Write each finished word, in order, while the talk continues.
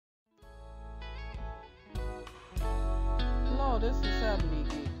this is 70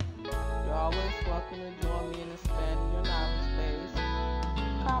 Geek. You're always welcome to join me in expanding your knowledge base.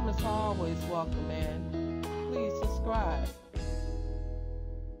 Comments are always welcome, and please subscribe.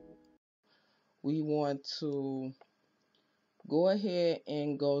 We want to go ahead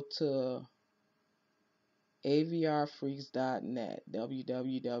and go to avrfreaks.net,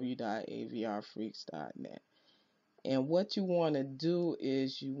 www.avrfreaks.net. And what you want to do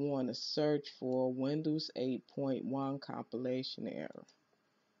is you want to search for Windows 8.1 compilation error.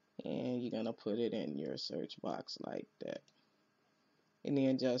 And you're going to put it in your search box like that. And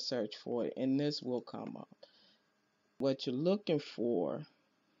then just search for it. And this will come up. What you're looking for,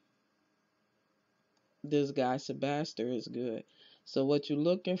 this guy Sebastian is good. So what you're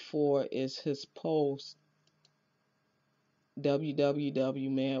looking for is his post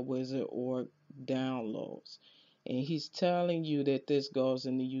www.manwizard.org downloads. And he's telling you that this goes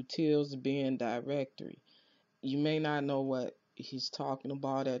in the utils bin directory. You may not know what he's talking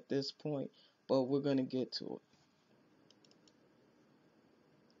about at this point, but we're going to get to it.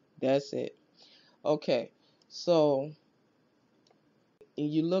 That's it. Okay, so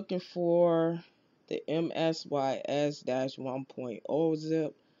you're looking for the MSYS-1.0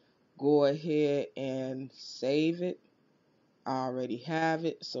 zip. Go ahead and save it. I already have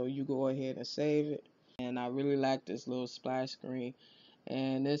it, so you go ahead and save it. And I really like this little splash screen.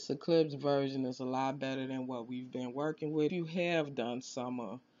 And this Eclipse version is a lot better than what we've been working with. You have done some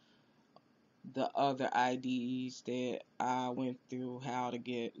of the other IDEs that I went through how to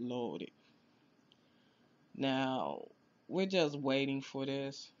get loaded. Now, we're just waiting for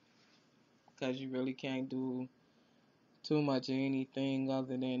this because you really can't do too much of anything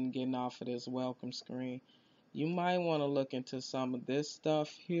other than getting off of this welcome screen. You might want to look into some of this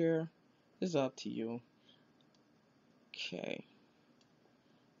stuff here. It's up to you. Okay,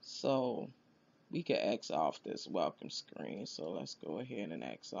 so we can X off this welcome screen. So let's go ahead and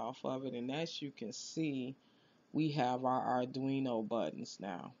X off of it. And as you can see, we have our Arduino buttons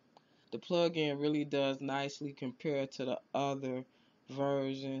now. The plugin really does nicely compared to the other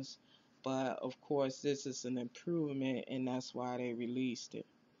versions, but of course this is an improvement, and that's why they released it.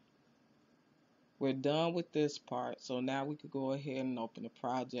 We're done with this part, so now we could go ahead and open the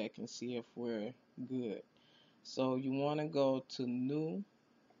project and see if we're good. So you want to go to New,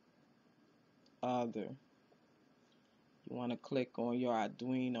 Other. You want to click on your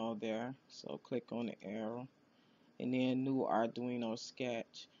Arduino there, so click on the arrow, and then New Arduino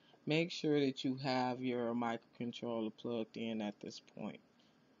Sketch. Make sure that you have your microcontroller plugged in at this point.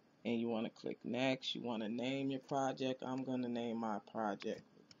 And you want to click Next. You want to name your project. I'm going to name my project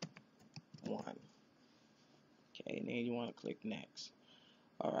 1. Okay, and then you want to click Next.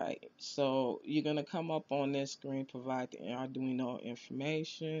 Alright, so you're going to come up on this screen, provide the Arduino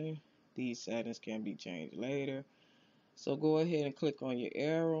information. These settings can be changed later. So go ahead and click on your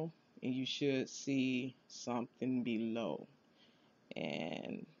arrow, and you should see something below.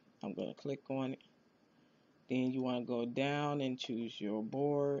 And I'm going to click on it. Then you want to go down and choose your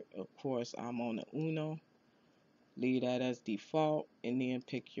board. Of course, I'm on the Uno. Leave that as default, and then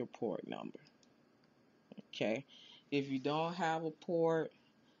pick your port number. Okay. If you don't have a port,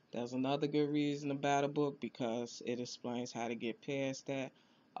 there's another good reason about a book, because it explains how to get past that.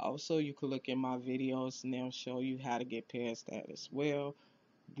 Also, you can look at my videos and they'll show you how to get past that as well.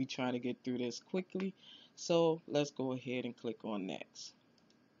 We're trying to get through this quickly. So let's go ahead and click on Next.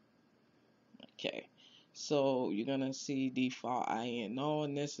 Okay, so you're gonna see default INO,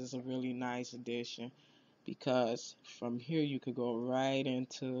 and this is a really nice addition because from here you could go right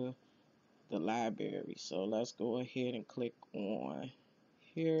into the library. So let's go ahead and click on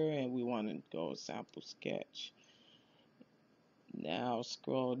here, and we want to go sample sketch. Now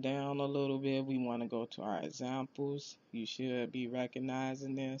scroll down a little bit. We want to go to our examples. You should be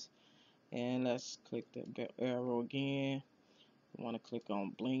recognizing this. And let's click the arrow again. We want to click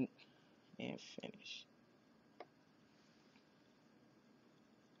on blink and finish.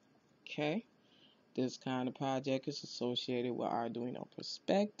 Okay, this kind of project is associated with Arduino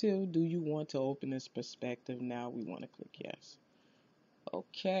Perspective. Do you want to open this perspective now? We want to click yes.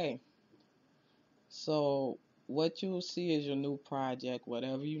 Okay, so what you'll see is your new project,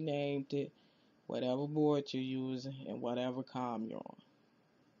 whatever you named it, whatever board you're using, and whatever COM you're on.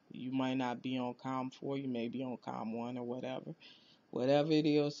 You might not be on COM 4, you may be on COM 1 or whatever. Whatever it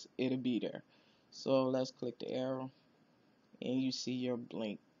is, it'll be there. So let's click the arrow, and you see your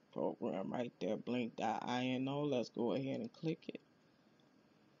blink program right there, blink.ino. Let's go ahead and click it.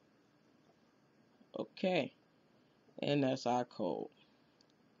 Okay, and that's our code.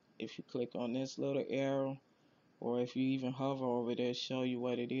 If you click on this little arrow, or if you even hover over there, show you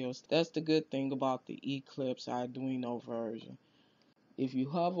what it is. That's the good thing about the Eclipse Arduino version. If you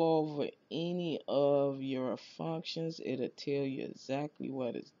hover over any of your functions, it'll tell you exactly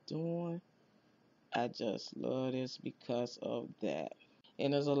what it's doing. I just love this because of that.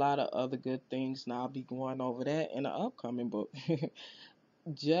 And there's a lot of other good things, and I'll be going over that in the upcoming book.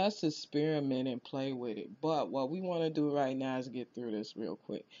 Just experiment and play with it. But what we want to do right now is get through this real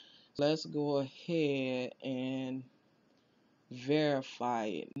quick. Let's go ahead and verify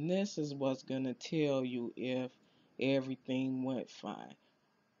it. And this is what's going to tell you if everything went fine.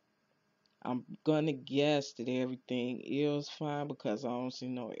 I'm going to guess that everything is fine because I don't see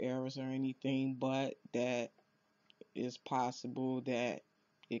no errors or anything, but that is possible that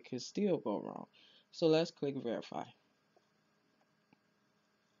it could still go wrong. So let's click verify.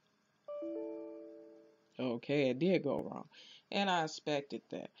 Okay, it did go wrong, and I expected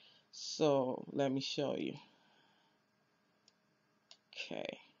that. So let me show you.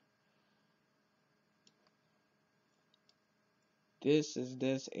 Okay, this is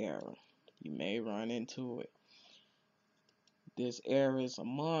this error. You may run into it. This error is a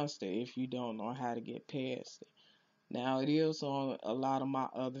monster if you don't know how to get past it. Now, it is on a lot of my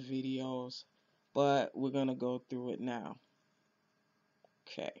other videos, but we're going to go through it now.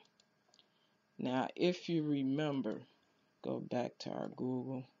 Okay. Now, if you remember, go back to our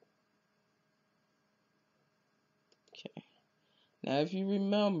Google. Okay. Now, if you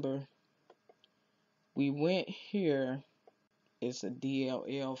remember, we went here. It's a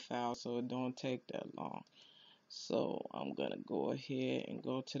DLL file, so it don't take that long. So I'm going to go ahead and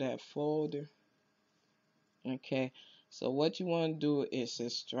go to that folder. Okay. So what you want to do is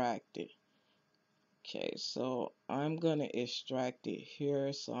extract it. Okay, so I'm gonna extract it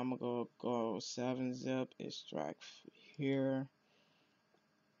here. So I'm gonna go 7-zip extract here.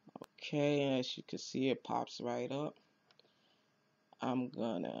 Okay, and as you can see, it pops right up. I'm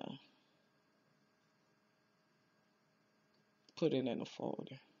gonna put it in a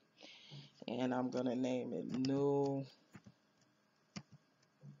folder, and I'm gonna name it new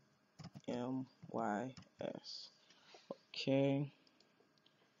MYS. Okay.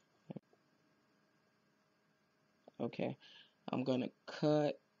 Okay, I'm gonna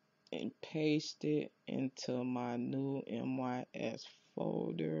cut and paste it into my new MYS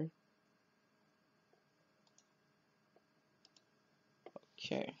folder.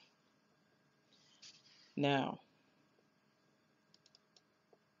 Okay. Now,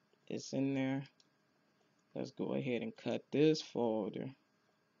 it's in there. Let's go ahead and cut this folder.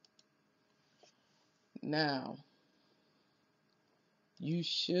 Now, you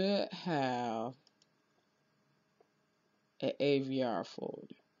should have an AVR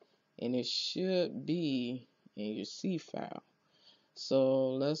folder, and it should be in your C file.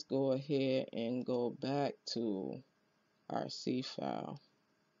 So let's go ahead and go back to our C file.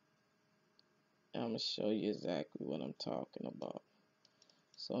 I'm going to show you exactly what I'm talking about.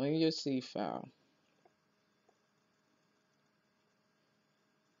 So in your C file,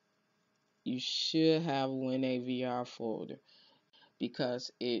 you should have a WinAVR folder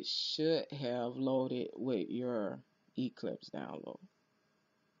because it should have loaded with your Eclipse download.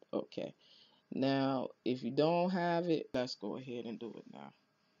 Okay. Now, if you don't have it, let's go ahead and do it now.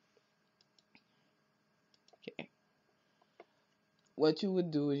 Okay. What you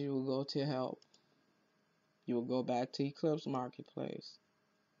would do is you would go to help. You will go back to Eclipse Marketplace.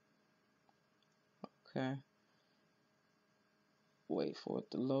 Okay. Wait for it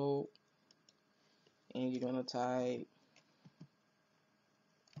to load. And you're going to type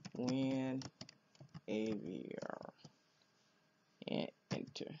WinAVR and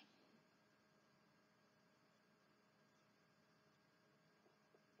enter.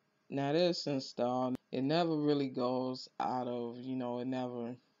 Now this installed, it never really goes out of, it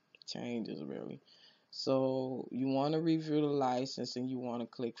never changes really. So you want to review the license and you want to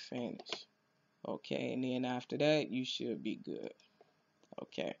click finish. Okay, and then after that you should be good.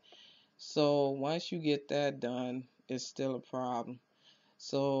 Okay, so once you get that done, it's still a problem.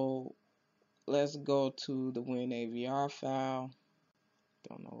 So let's go to the WinAVR file.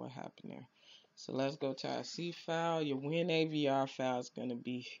 Don't know what happened there. So let's go to our C file. Your WinAVR file is going to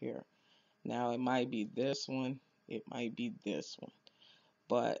be here. Now it might be this one, it might be this one,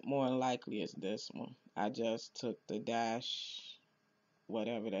 but more than likely it's this one. I just took the dash,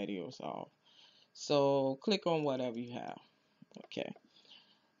 whatever that is, off. So click on whatever you have. Okay.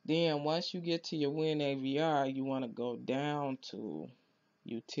 Then once you get to your WinAVR, you want to go down to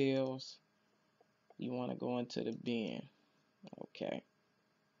Utils. You want to go into the bin. Okay.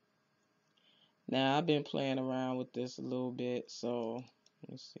 Now I've been playing around with this a little bit, so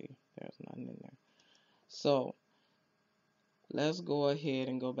let me see. There's nothing in there. So let's go ahead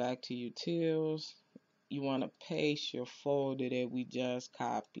and go back to Utils, you want to paste your folder that we just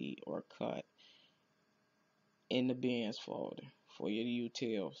copied or cut in the bins folder for your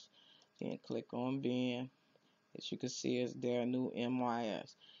utils. Then click on bin. As you can see, it's there, new MYS. At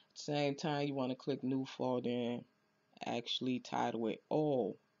the same time, you want to click new folder and actually title it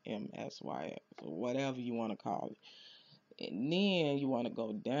OMSYS or whatever you want to call it. And then you want to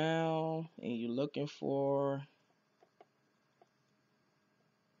go down and you're looking for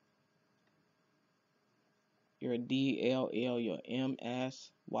your DLL, your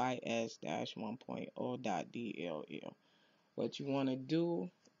MSYS-1.0.DLL. What you want to do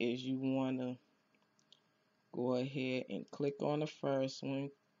is you want to go ahead and click on the first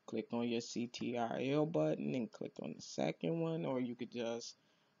one, click on your CTRL button and click on the second one, or you could just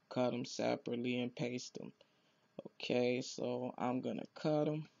cut them separately and paste them. Okay, so I'm gonna cut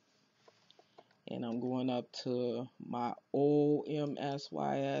them and I'm going up to my old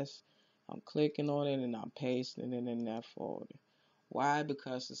MSYS. I'm clicking on it and I'm pasting it in that folder. Why?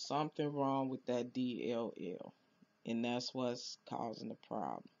 Because there's something wrong with that DLL, and that's what's causing the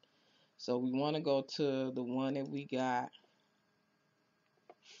problem. So we want to go to the one that we got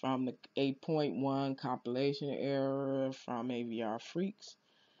from the 8.1 compilation error from AVR Freaks,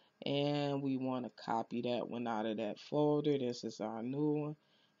 and we want to copy that one out of that folder. This is our new one,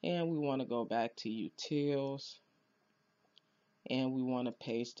 and we want to go back to utils and we want to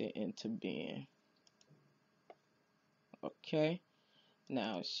paste it into bin. Okay,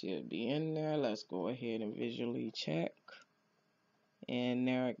 now it should be in there. Let's go ahead and visually check. And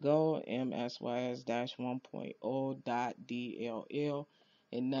there it go, MSYS-1.0.DLL,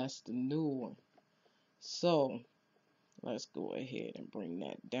 and that's the new one. So let's go ahead and bring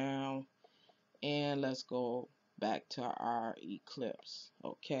that down, and let's go back to our Eclipse.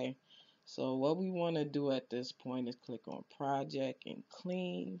 Okay, so what we want to do at this point is click on project and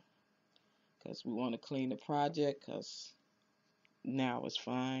clean, because we want to clean the project, because now it's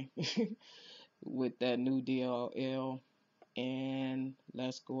fine with that new DLL. And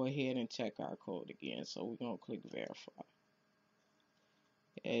let's go ahead and check our code again. So we're going to click verify.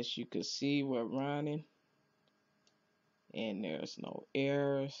 As you can see, we're running and there's no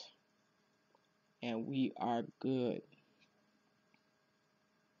errors and we are good.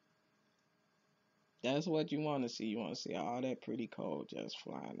 That's what you want to see. You want to see all that pretty code just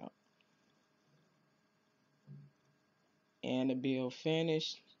flying up. And the build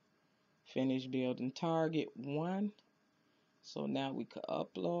finished. Finish building target 1. So now we could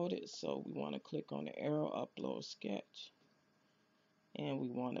upload it. So we want to click on the arrow, upload sketch. And we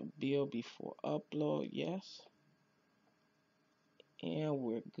want to build before upload, yes. And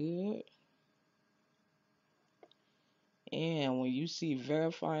we're good. And when you see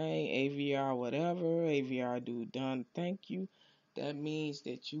verifying AVR whatever, AVR do done, thank you, that means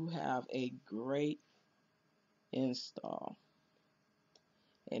that you have a great install.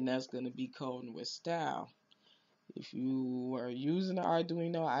 And that's going to be coding with style. If you are using the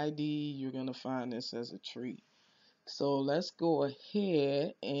Arduino ID, you're going to find this as a treat. So let's go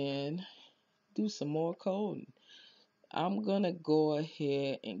ahead and do some more coding. I'm going to go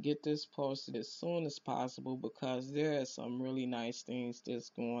ahead and get this posted as soon as possible because there are some really nice things that's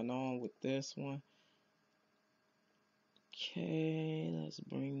going on with this one. Okay, let's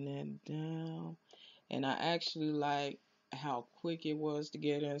bring that down. And I actually like how quick it was to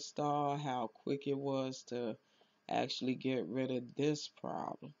get installed, how quick it was to actually get rid of this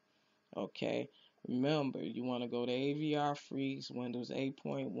problem. Okay, remember, you want to go to AVR Freaks, Windows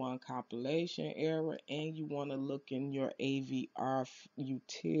 8.1 compilation error, and you want to look in your AVR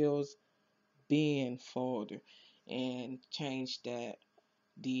utils bin folder and change that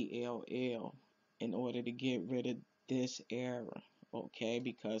DLL in order to get rid of this error. Okay,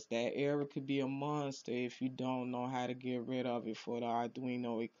 because that error could be a monster if you don't know how to get rid of it for the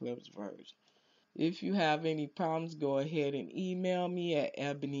Arduino Eclipse version. If you have any problems, go ahead and email me at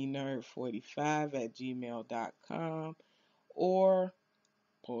ebonynerd45@gmail.com or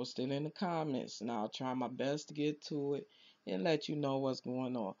post it in the comments and I'll try my best to get to it and let you know what's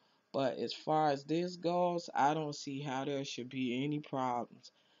going on. But as far as this goes, I don't see how there should be any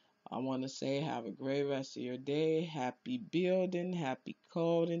problems. I want to say have a great rest of your day. Happy building, happy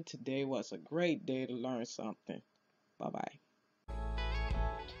coding. Today was a great day to learn something. Bye-bye.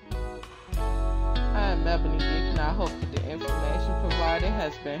 I'm Ebony Dick, and I hope that the information provided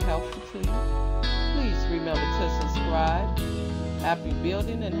has been helpful to you. Please remember to subscribe. Happy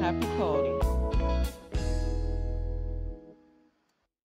building and happy coding.